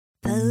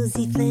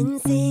Posy Flynn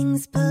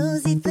sings,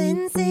 Posy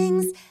Flynn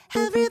sings.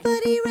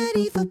 Everybody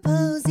ready for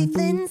Posy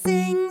Flynn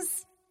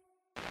sings.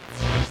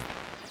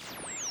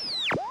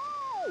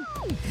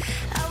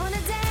 I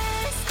wanna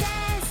dance,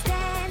 dance,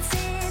 dance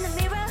in the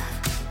mirror.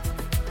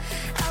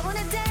 I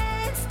wanna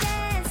dance,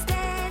 dance,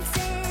 dance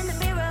in the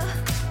mirror.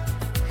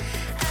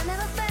 I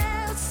never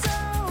felt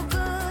so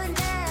good,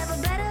 never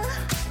better.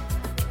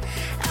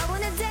 I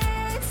wanna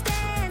dance,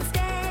 dance,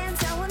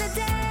 dance. I wanna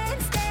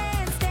dance,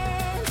 dance,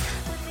 dance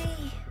with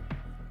me.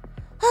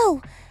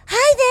 Oh,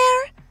 hi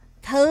there!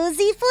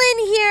 Posy Flynn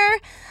here.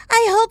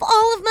 I hope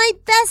all of my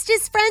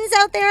bestest friends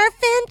out there are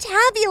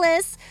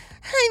fantabulous.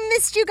 I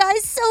missed you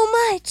guys so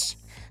much.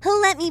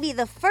 Let me be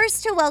the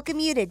first to welcome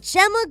you to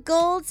Gemma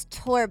Gold's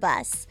tour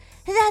bus.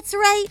 That's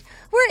right,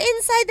 we're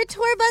inside the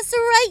tour bus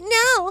right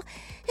now.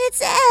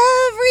 It's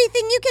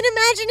everything you can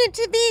imagine it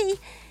to be.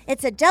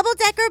 It's a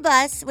double-decker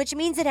bus, which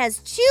means it has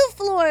 2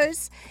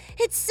 floors.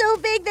 It's so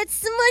big that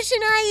Smoosh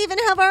and I even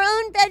have our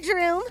own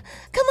bedroom.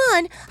 Come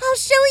on, I'll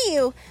show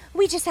you.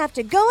 We just have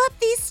to go up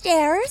these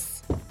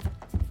stairs.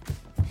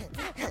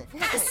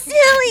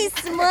 Silly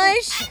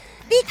Smoosh.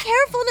 Be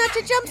careful not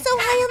to jump so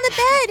high on the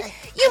bed.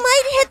 You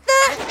might hit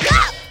the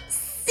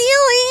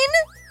ceiling.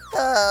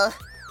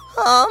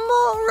 I'm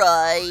all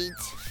right.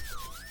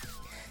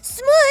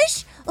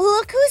 Smoosh,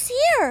 look who's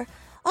here.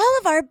 All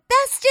of our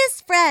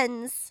bestest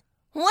friends.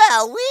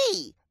 Well,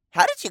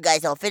 how did you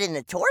guys all fit in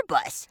the tour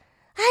bus?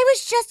 I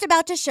was just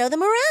about to show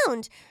them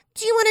around.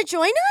 Do you want to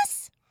join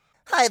us?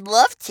 I'd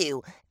love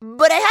to,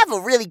 but I have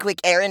a really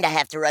quick errand I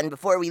have to run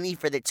before we leave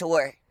for the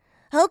tour.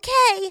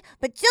 Okay,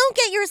 but don't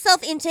get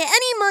yourself into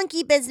any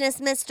monkey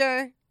business,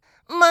 mister.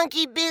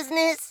 Monkey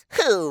business?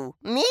 Who?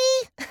 Me?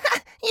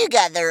 You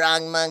got the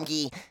wrong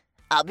monkey.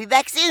 I'll be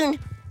back soon.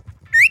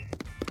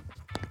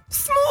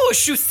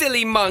 Smoosh, you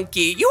silly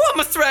monkey. You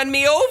almost ran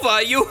me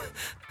over.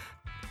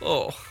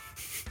 Oh,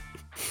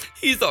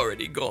 he's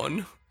already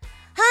gone.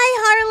 Hi,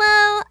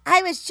 Harlow.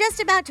 I was just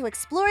about to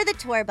explore the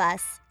tour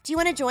bus. Do you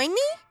want to join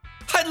me?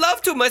 I'd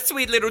love to, my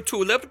sweet little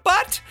tulip,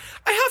 but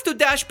I have to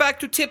dash back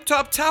to Tip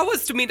Top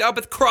Towers to meet up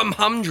with Crumb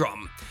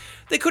Humdrum.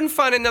 They couldn't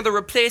find another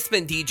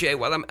replacement DJ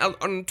while I'm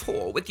out on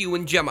tour with you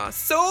and Gemma,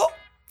 so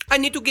I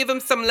need to give him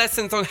some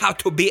lessons on how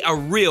to be a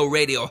real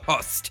radio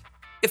host.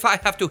 If I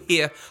have to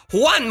hear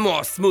one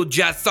more smooth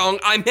jazz song,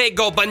 I may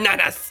go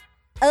bananas.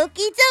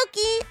 Okie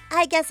dokie.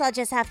 I guess I'll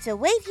just have to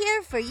wait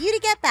here for you to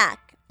get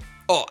back.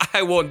 Oh,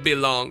 I won't be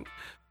long.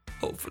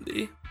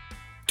 Hopefully.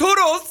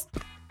 Toodles!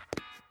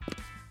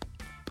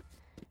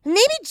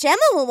 Maybe Gemma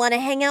will want to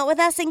hang out with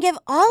us and give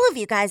all of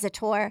you guys a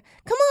tour.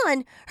 Come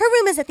on, her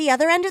room is at the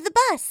other end of the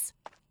bus.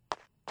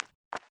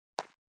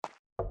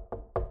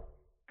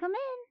 Come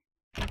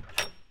in.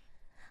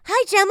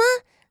 Hi, Gemma.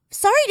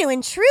 Sorry to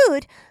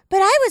intrude,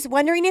 but I was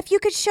wondering if you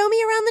could show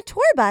me around the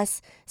tour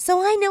bus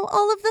so I know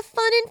all of the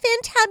fun and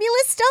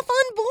fantabulous stuff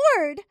on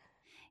board.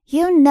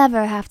 You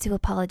never have to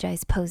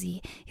apologize,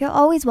 Posy. You're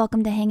always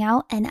welcome to hang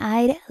out, and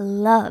I'd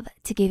love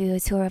to give you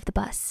a tour of the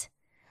bus.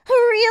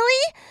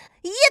 Really?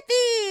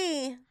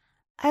 Yippee!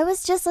 I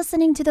was just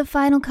listening to the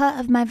final cut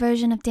of my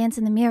version of Dance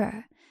in the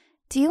Mirror.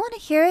 Do you want to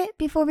hear it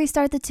before we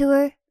start the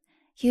tour?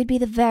 You'd be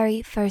the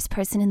very first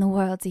person in the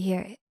world to hear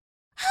it.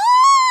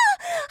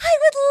 I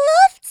would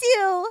love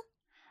to!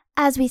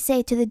 As we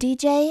say to the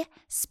DJ,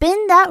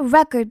 spin that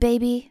record,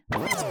 baby.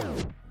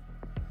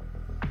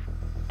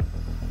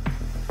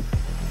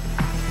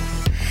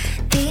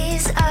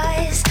 These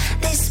eyes,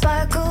 they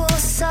sparkle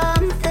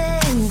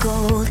something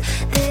gold.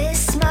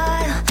 This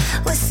smile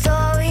with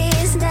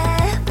stories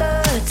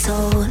never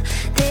told.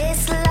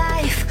 This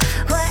life,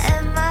 what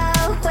am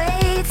I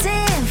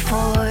waiting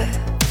for?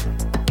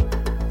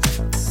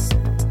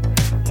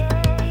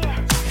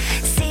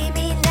 See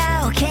me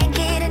now, can't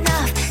get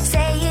enough.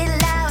 Say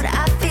it loud,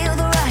 I feel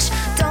the rush.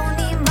 Don't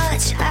need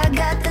much, I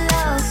got the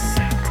love.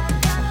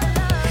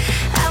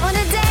 I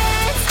wanna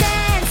dance,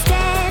 dance,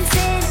 dance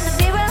in the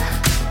mirror.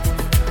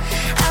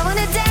 I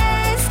wanna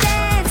dance,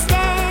 dance,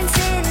 dance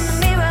in the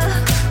mirror.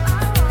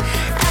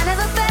 I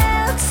never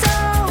felt so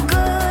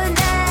good,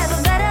 never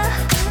better.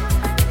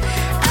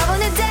 I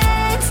wanna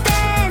dance,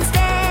 dance,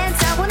 dance.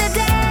 I wanna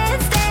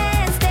dance,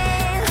 dance,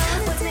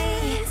 dance with me.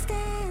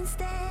 Dance,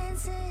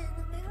 dance in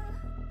the mirror.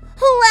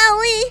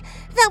 Wowie,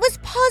 that was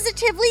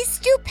positively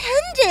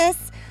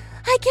stupendous.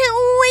 I can't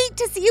wait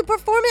to see you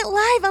perform it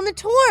live on the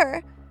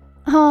tour.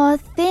 Aw,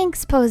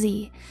 thanks,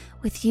 Posy.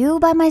 With you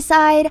by my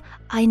side,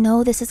 I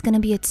know this is going to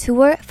be a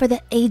tour for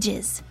the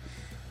ages.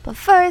 But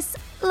first,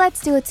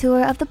 let's do a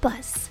tour of the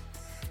bus.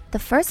 The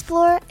first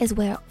floor is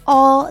where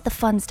all the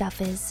fun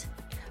stuff is.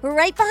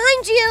 Right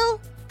behind you.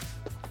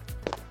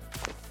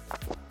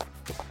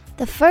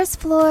 The first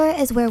floor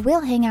is where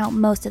we'll hang out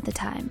most of the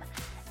time.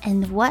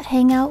 And what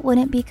hangout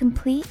wouldn't be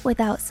complete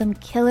without some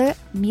killer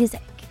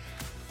music?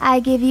 I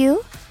give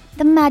you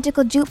the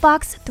Magical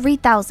Jukebox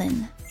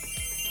 3000.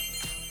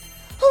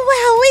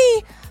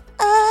 Wowie!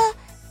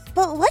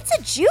 But what's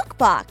a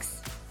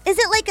jukebox? Is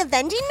it like a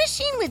vending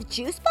machine with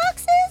juice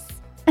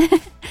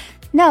boxes?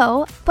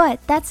 No, but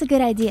that's a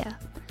good idea.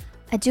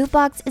 A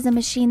jukebox is a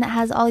machine that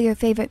has all your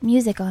favorite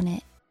music on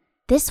it.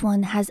 This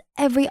one has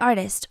every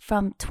artist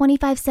from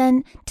 25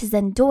 Cent to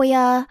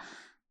Zendaya.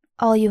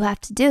 All you have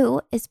to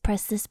do is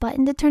press this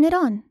button to turn it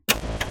on.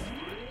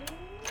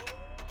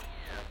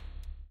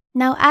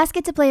 Now ask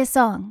it to play a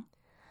song.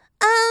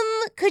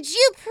 Could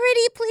you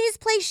pretty please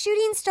play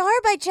Shooting Star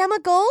by Gemma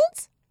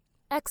Gold?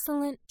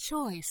 Excellent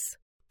choice.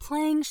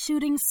 Playing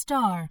Shooting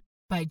Star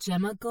by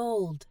Gemma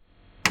Gold.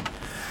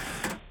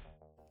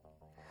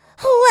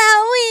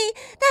 Wowee!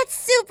 That's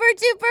super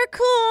duper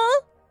cool!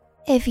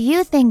 If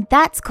you think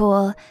that's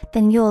cool,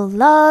 then you'll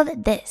love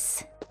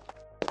this.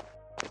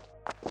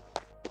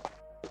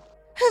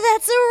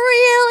 That's a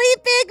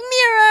really big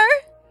mirror!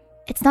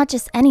 It's not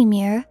just any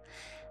mirror.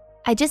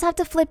 I just have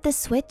to flip the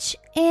switch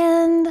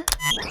and...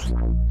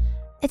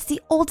 It's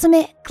the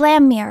ultimate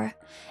glam mirror.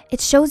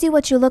 It shows you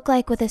what you look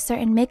like with a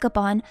certain makeup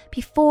on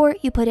before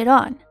you put it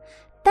on.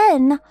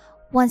 Then,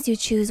 once you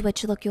choose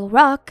which look you'll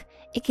rock,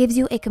 it gives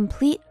you a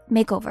complete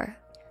makeover.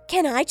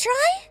 Can I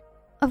try?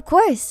 Of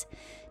course.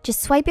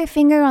 Just swipe your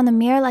finger on the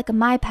mirror like a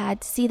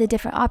MyPad to see the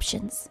different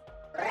options.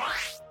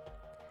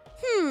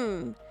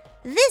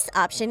 This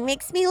option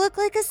makes me look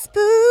like a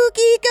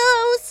spooky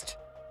ghost.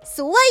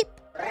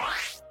 Swipe.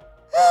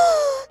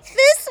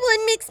 This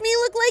one makes me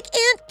look like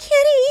Aunt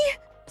Kitty.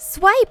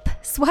 Swipe!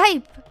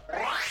 Swipe!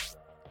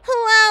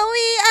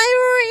 Wowie, I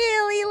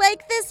really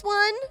like this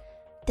one.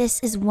 This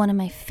is one of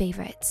my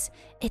favorites.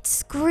 It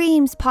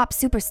screams pop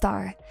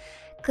superstar.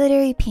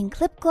 Glittery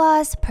pink lip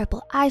gloss,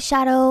 purple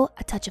eyeshadow,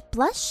 a touch of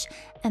blush,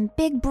 and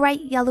big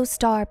bright yellow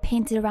star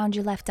painted around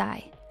your left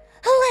eye.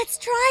 Let's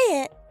try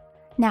it.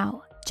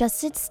 Now, just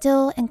sit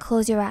still and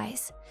close your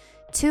eyes.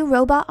 2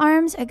 robot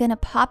arms are gonna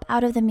pop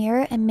out of the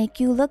mirror and make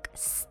you look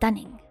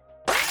stunning.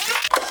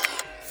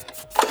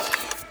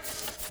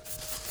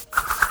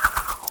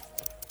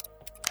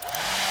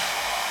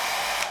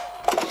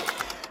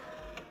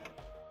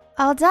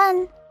 All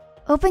done.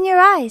 Open your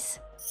eyes.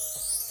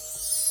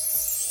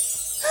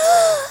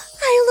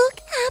 I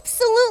look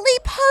absolutely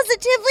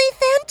positively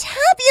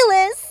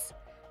fantabulous.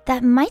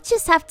 That might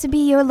just have to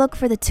be your look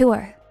for the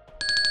tour.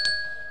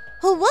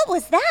 What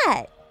was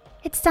that?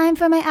 It's time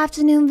for my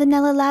afternoon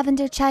vanilla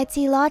lavender chai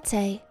tea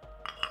latte.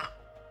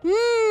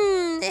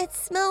 It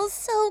smells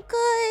so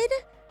good.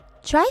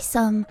 Try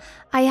some.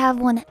 I have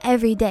one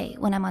every day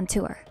when I'm on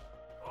tour.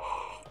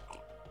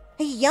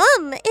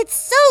 Yum, it's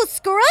so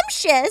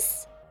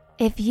scrumptious.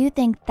 If you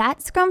think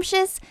that's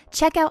scrumptious,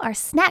 check out our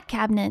snack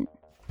cabinet.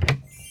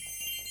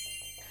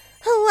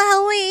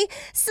 Wowie,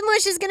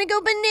 Smoosh is gonna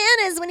go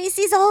bananas when he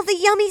sees all the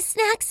yummy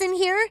snacks in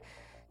here.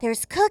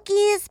 There's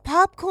cookies,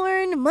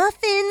 popcorn,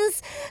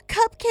 muffins,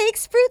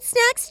 cupcakes, fruit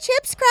snacks,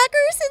 chips,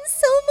 crackers, and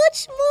so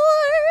much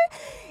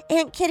more.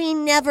 Aunt Kitty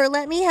never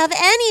let me have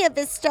any of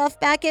this stuff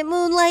back at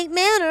Moonlight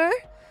Manor.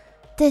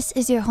 This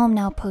is your home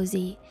now,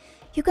 Posy.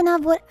 You can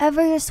have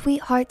whatever your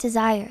sweetheart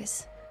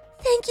desires.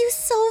 Thank you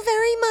so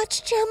very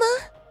much, Gemma.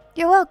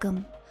 You're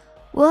welcome.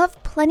 We'll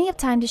have plenty of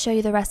time to show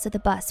you the rest of the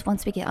bus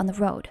once we get on the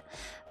road.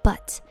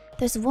 But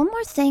there's one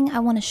more thing I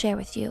want to share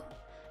with you.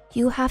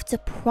 You have to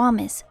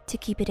promise to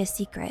keep it a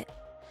secret.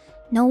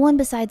 No one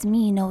besides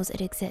me knows it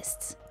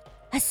exists.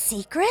 A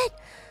secret?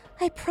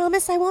 I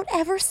promise I won't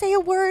ever say a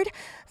word.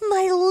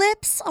 My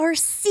lips are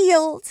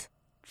sealed.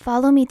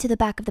 Follow me to the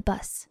back of the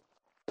bus.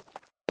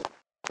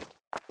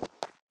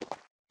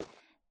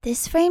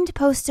 This framed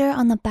poster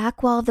on the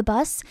back wall of the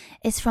bus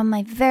is from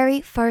my very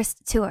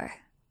first tour.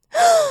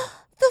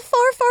 The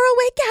Far, Far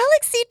Away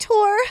Galaxy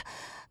tour.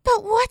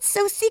 But what's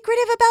so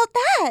secretive about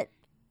that?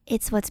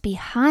 It's what's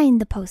behind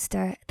the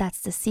poster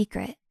that's the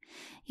secret.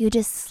 You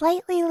just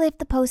slightly lift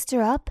the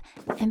poster up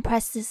and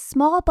press this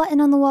small button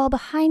on the wall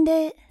behind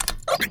it.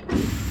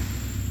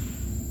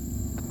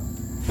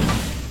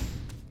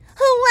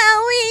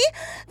 Wowie!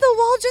 The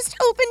wall just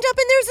opened up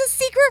and there's a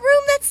secret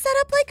room that's set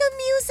up like a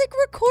music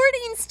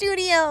recording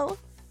studio.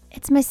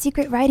 It's my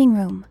secret writing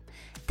room.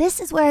 This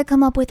is where I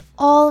come up with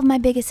all of my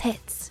biggest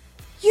hits.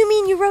 You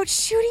mean you wrote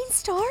Shooting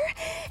Star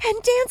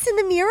and Dance in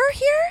the Mirror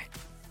here?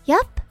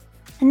 Yup.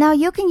 And now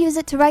you can use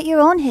it to write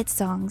your own hit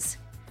songs.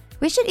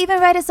 We should even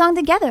write a song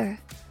together.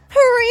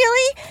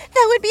 Really?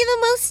 That would be the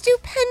most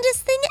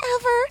stupendous thing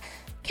ever.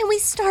 Can we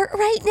start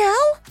right now?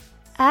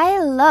 I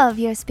love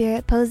your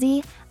spirit,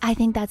 Posy. I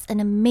think that's an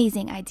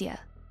amazing idea.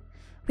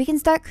 We can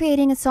start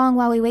creating a song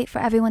while we wait for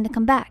everyone to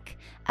come back.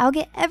 I'll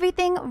get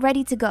everything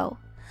ready to go.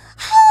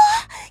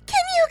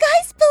 Can you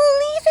guys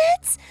believe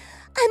it?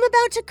 I'm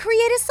about to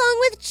create a song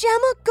with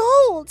Gemma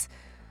Gold.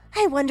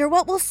 I wonder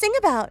what we'll sing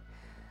about.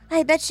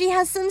 I bet she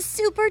has some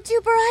super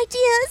duper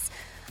ideas.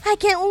 I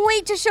can't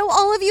wait to show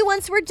all of you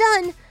once we're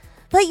done.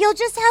 But you'll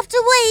just have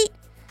to wait.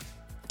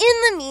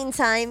 In the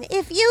meantime,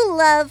 if you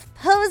love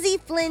Posy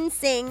Flynn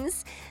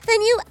Sings,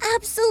 then you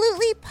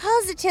absolutely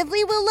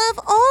positively will love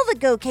all the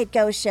Go Kid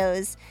Go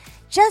shows.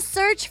 Just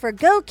search for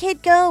Go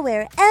Kid Go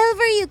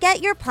wherever you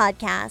get your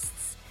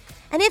podcasts.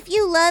 And if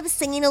you love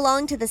singing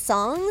along to the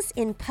songs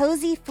in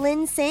Posy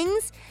Flynn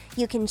Sings,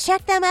 you can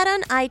check them out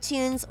on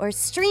iTunes or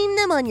stream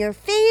them on your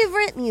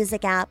favorite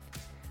music app.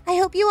 I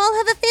hope you all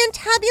have a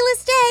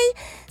fantabulous day.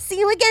 see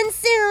you again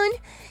soon.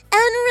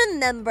 And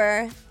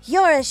remember,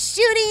 you're a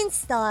shooting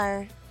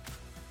star.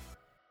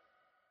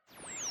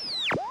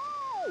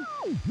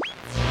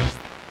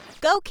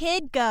 Go,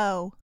 kid,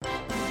 go.